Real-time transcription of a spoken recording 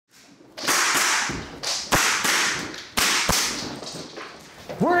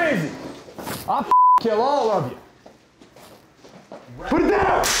Where is he? I'll kill all of you. Put it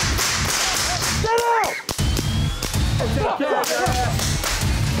down! Get out!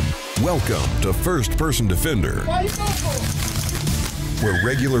 Welcome to First Person Defender, where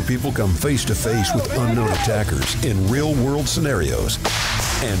regular people come face to face with unknown attackers in real-world scenarios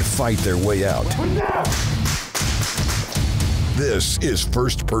and fight their way out. This is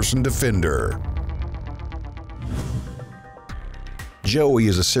First Person Defender. Joey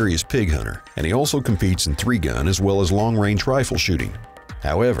is a serious pig hunter, and he also competes in 3-gun as well as long-range rifle shooting.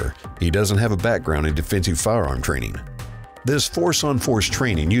 However, he doesn't have a background in defensive firearm training. This force-on-force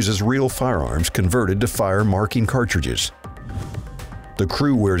training uses real firearms converted to fire marking cartridges. The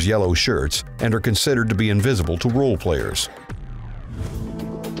crew wears yellow shirts and are considered to be invisible to role players.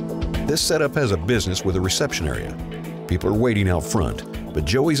 This setup has a business with a reception area. People are waiting out front, but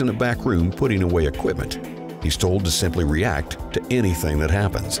Joey's in a back room putting away equipment. He's told to simply react to anything that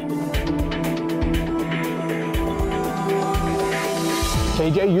happens.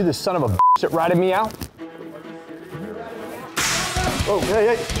 KJ, you the son of a bitch that ratted me out? Oh,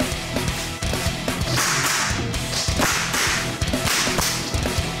 hey, hey.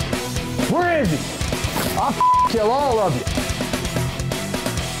 Where is he? I'll kill all of you.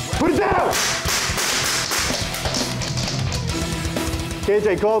 Put it down!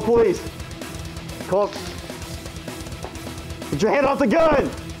 KJ, call the police. Call. Get your hand off the gun!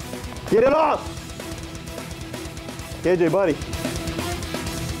 Get it off! KJ, buddy.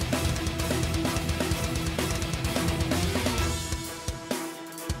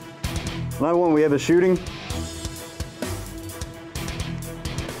 We have a shooting.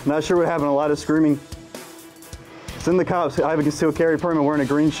 Not sure what happened, a lot of screaming. Send the cops. I have a concealed carry permit wearing a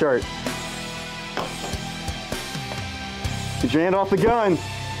green shirt. Get your hand off the gun.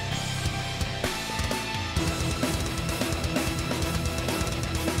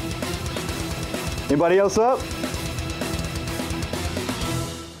 Anybody else up?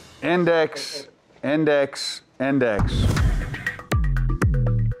 Index, index, index.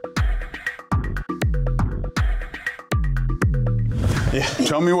 Yeah.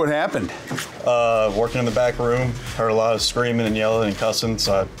 Tell me what happened. Working in the back room, heard a lot of screaming and yelling and cussing,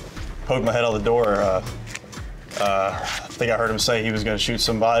 so I poked my head out the door. I think I heard him say he was going to shoot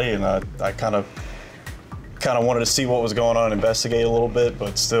somebody, and I kind of wanted to see what was going on and investigate a little bit,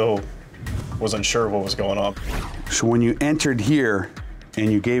 but still wasn't sure what was going on. So when you entered here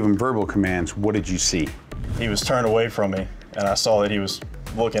and you gave him verbal commands, what did you see? He was turned away from me, and I saw that he was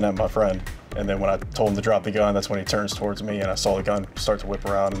looking at my friend. And then when I told him to drop the gun, that's when he turns towards me, and I saw the gun start to whip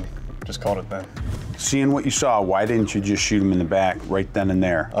around and just caught it then. Seeing what you saw, why didn't you just shoot him in the back right then and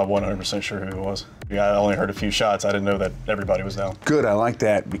there? I'm 100% sure who it was. Yeah, I only heard a few shots. I didn't know that everybody was down. Good, I like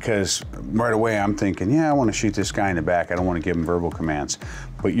that, because right away I'm thinking, yeah, I want to shoot this guy in the back. I don't want to give him verbal commands.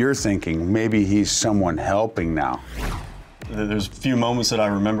 But you're thinking maybe he's someone helping now. There's a few moments that I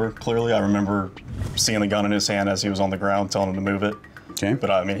remember clearly. I remember seeing the gun in his hand as he was on the ground, telling him to move it. Okay.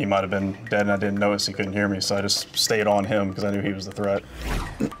 But I mean, he might have been dead and I didn't notice he couldn't hear me, so I just stayed on him because I knew he was the threat.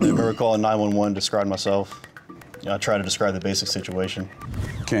 I remember calling 911, described myself. I tried to describe the basic situation.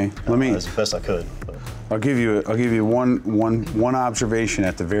 Okay, let me. As best I could. But. I'll give you one observation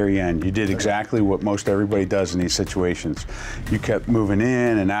at the very end. You did exactly what most everybody does in these situations. You kept moving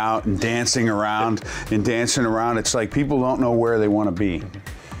in and out and dancing around and dancing around. It's like people don't know where they want to be.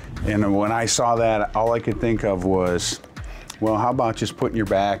 And when I saw that, all I could think of was, well, how about just putting your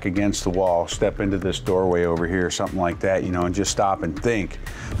back against the wall, step into this doorway over here, something like that, you know, and just stop and think.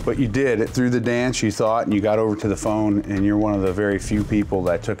 But you did it through the dance, you thought, and you got over to the phone, and you're one of the very few people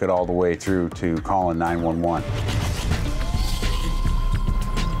that took it all the way through to calling 911.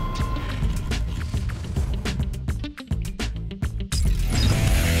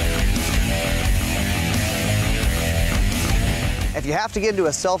 If you have to get into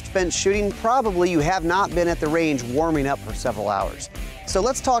a self-defense shooting, probably you have not been at the range warming up for several hours. So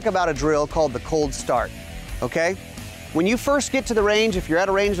let's talk about a drill called the cold start, okay? When you first get to the range, if you're at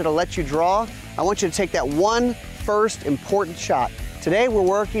a range that'll let you draw, I want you to take that one first important shot. Today we're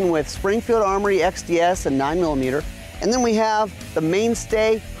working with Springfield Armory XDS and 9mm, and then we have the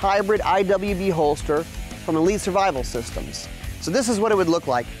Mainstay Hybrid IWB holster from Elite Survival Systems. So this is what it would look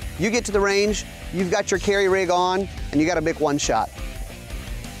like. You get to the range, you've got your carry rig on, and you got a big one shot.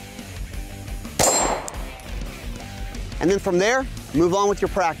 And then from there, move on with your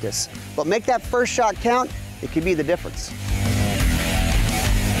practice. But make that first shot count, it could be the difference.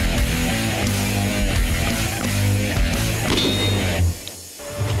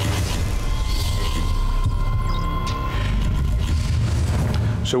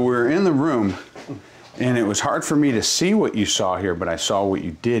 So we're in the room, And it was hard for me to see what you saw here, but I saw what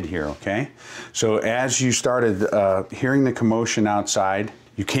you did here, okay? So as you started hearing the commotion outside,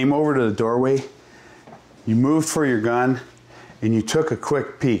 you came over to the doorway, you moved for your gun, and you took a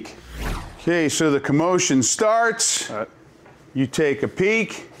quick peek. Okay, so the commotion starts. All right. You take a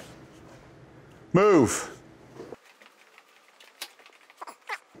peek, move. I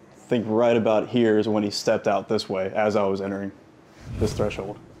think right about here is when he stepped out this way as I was entering this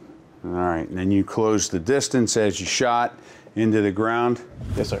threshold. All right, and then you closed the distance as you shot into the ground.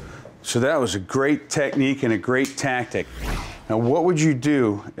 Yes, sir. So that was a great technique and a great tactic. Now, what would you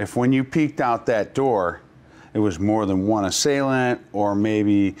do if when you peeked out that door, it was more than one assailant, or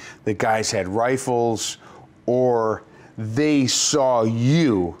maybe the guys had rifles, or they saw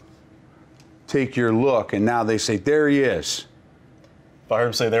you take your look and now they say, there he is. If I heard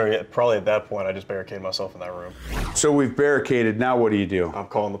him say there, probably at that point, I just barricaded myself in that room. So we've barricaded, now what do? I'm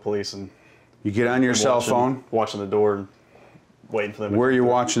calling the police and You get on your cell phone? Watching the door and waiting for them. Where are you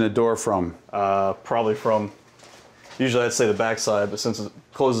watching the door from? Probably from, usually I'd say the back side, but since it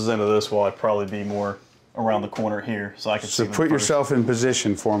closes into this wall, I'd probably be more around the corner here so I can see So them put first. yourself in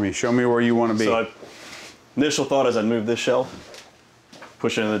position for me. Show me where you want to be. So initial thought is I'd move this shelf,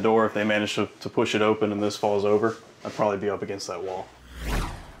 push it in the door. If they manage to push it open and this falls over, I'd probably be up against that wall.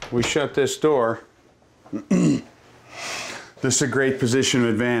 We shut this door. This is a great position of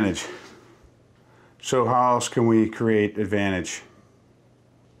advantage. So how else can we create advantage?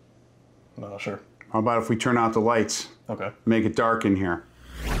 No, sure. How about if we turn out the lights? Okay. Make it dark in here.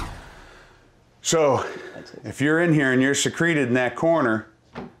 So if you're in here and you're secreted in that corner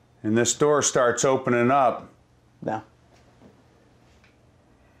and this door starts opening up, Now.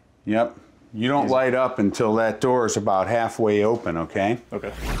 yep, you don't light up until that door is about halfway open, okay?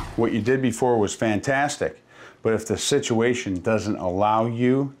 Okay. What you did before was fantastic, but if the situation doesn't allow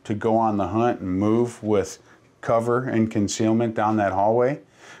you to go on the hunt and move with cover and concealment down that hallway,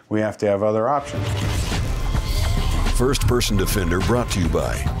 we have to have other options. First Person Defender brought to you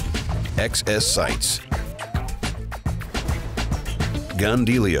by XS Sights,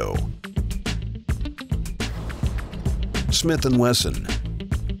 Gundelio, Smith & Wesson,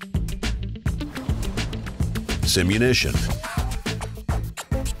 Simunition,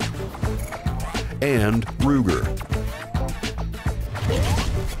 and Ruger.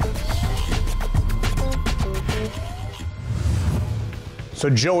 So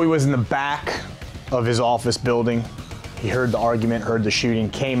Joey was in the back of his office building. He heard the argument, heard the shooting,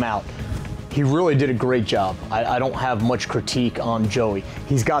 came out. He really did a great job. I don't have much critique on Joey.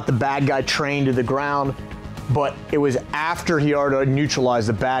 He's got the bad guy trained to the ground, but it was after he already neutralized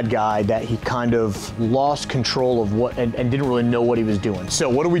the bad guy that he kind of lost control of what and didn't really know what he was doing. So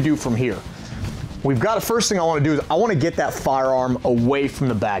what do we do from here? We've got the first thing I want to do is I want to get that firearm away from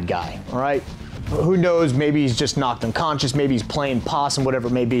the bad guy, all right? Who knows, maybe he's just knocked unconscious, maybe he's playing possum, whatever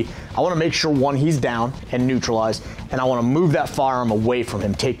it may be. I want to make sure, one, he's down and neutralized, and I want to move that firearm away from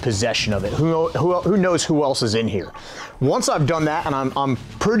him, take possession of it. Who knows who else is in here? Once I've done that and I'm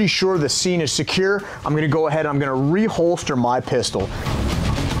pretty sure the scene is secure, I'm going to go ahead and I'm going to reholster my pistol.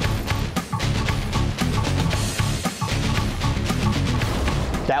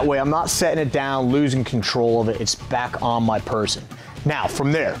 That way I'm not setting it down, losing control of it, it's back on my person. Now,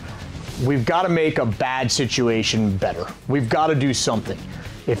 from there, we've got to make a bad situation better. We've got to do something.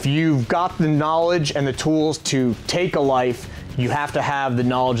 If you've got the knowledge and the tools to take a life, you have to have the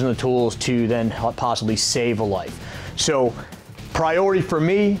knowledge and the tools to then possibly save a life. So, priority for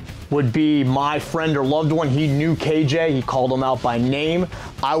me would be my friend or loved one. He knew KJ, he called him out by name.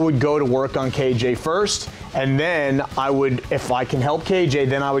 I would go to work on KJ first, and then I would, if I can help KJ,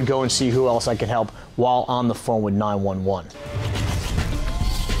 then I would go and see who else I can help while on the phone with 911.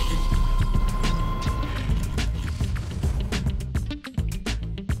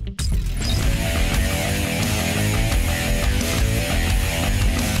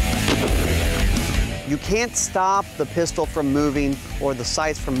 You can't stop the pistol from moving or the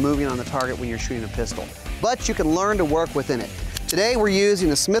sights from moving on the target when you're shooting a pistol, but you can learn to work within it. Today we're using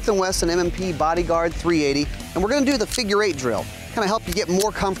the Smith & Wesson M&P Bodyguard 380, and we're going to do the figure 8 drill, kind of help you get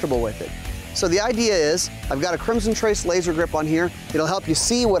more comfortable with it. So the idea is, I've got a Crimson Trace laser grip on here. It'll help you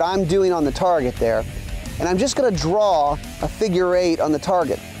see what I'm doing on the target there. And I'm just going to draw a figure 8 on the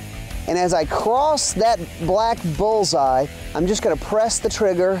target. And as I cross that black bullseye, I'm just going to press the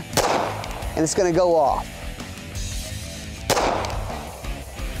trigger and it's going to go off.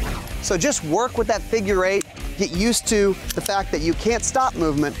 So just work with that figure 8, get used to the fact that you can't stop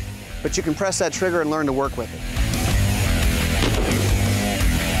movement, but you can press that trigger and learn to work with it.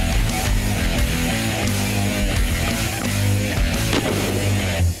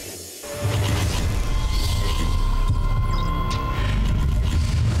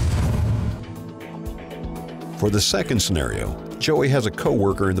 For the second scenario, Joey has a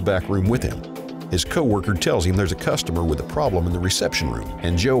coworker in the back room with him. His coworker tells him there's a customer with a problem in the reception room,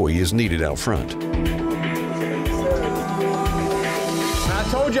 and Joey is needed out front. I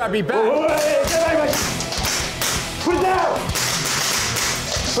told you I'd be back. Wait. Put it down!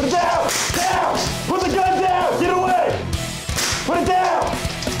 Put it down! Down! Put the gun down! Get away! Put it down!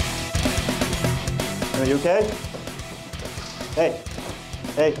 Are you okay?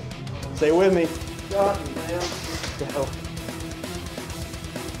 Hey, stay with me. Got me, man. Go.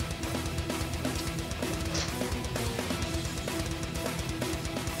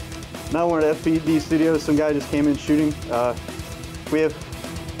 Now we're at FPD Studios. Some guy just came in shooting. We have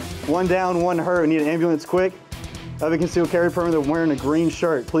one down, one hurt. We need an ambulance quick. I have a concealed carry permit. They're wearing a green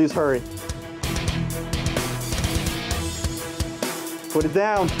shirt. Please hurry. Put it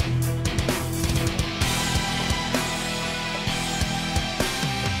down.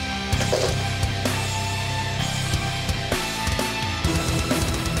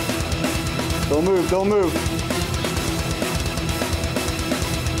 Don't move, don't move.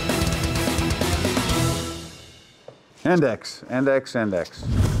 Index, index, index.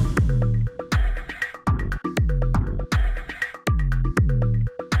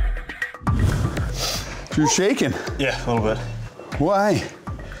 You're shaking. Yeah, a little bit. Why?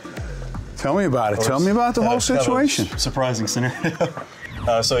 Tell me about it. Tell me about the whole situation. Surprising scenario.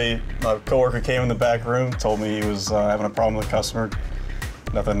 My coworker came in the back room, told me he was having a problem with a customer.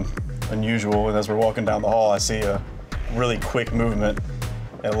 Nothing unusual. And as we're walking down the hall, I see a really quick movement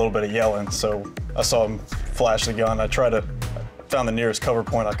and a little bit of yelling. So I saw him flash the gun. I found the nearest cover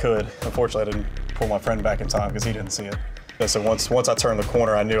point I could. Unfortunately, I didn't pull my friend back in time because he didn't see it. And so once I turned the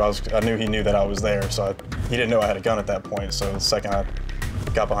corner, I knew he knew that I was there. So he didn't know I had a gun at that point. So the second I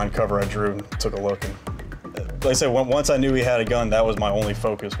got behind cover, I drew and took a look. And like I said, once I knew he had a gun, that was my only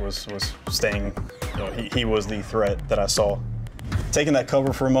focus, was staying. You know, he was the threat that I saw. Taking that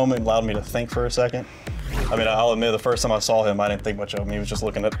cover for a moment allowed me to think for a second. I mean, I'll admit, the first time I saw him, I didn't think much of him. He was just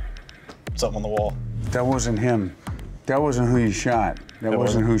looking at something on the wall. That wasn't him. That wasn't who you shot. That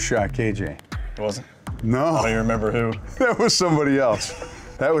wasn't who shot KJ. It wasn't? No. I don't even remember who. That was somebody else.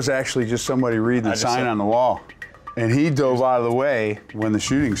 That was actually just somebody reading the sign on the wall. And he dove out of the way when the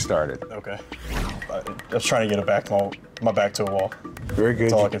shooting started. Okay. I was trying to get it back, my back to a wall. Very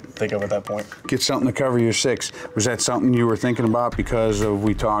good. That's all I could think of at that point. Get something to cover your six. Was that something you were thinking about because of,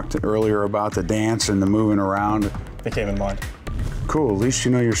 we talked earlier about the dance and the moving around? It came in mind. Cool, at least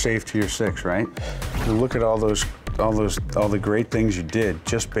you know you're safe to your six, right? And look at all the great things you did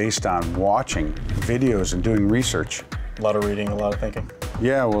just based on watching videos and doing research. A lot of reading, a lot of thinking.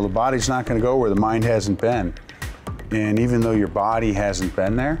 Yeah, well, the body's not going to go where the mind hasn't been. And even though your body hasn't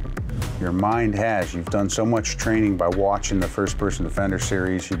been there, your mind has. You've done so much training by watching the First Person Defender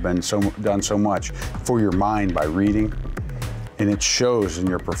series. You've done so much for your mind by reading. And it shows in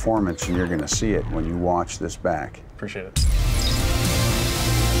your performance, and you're going to see it when you watch this back. Appreciate it.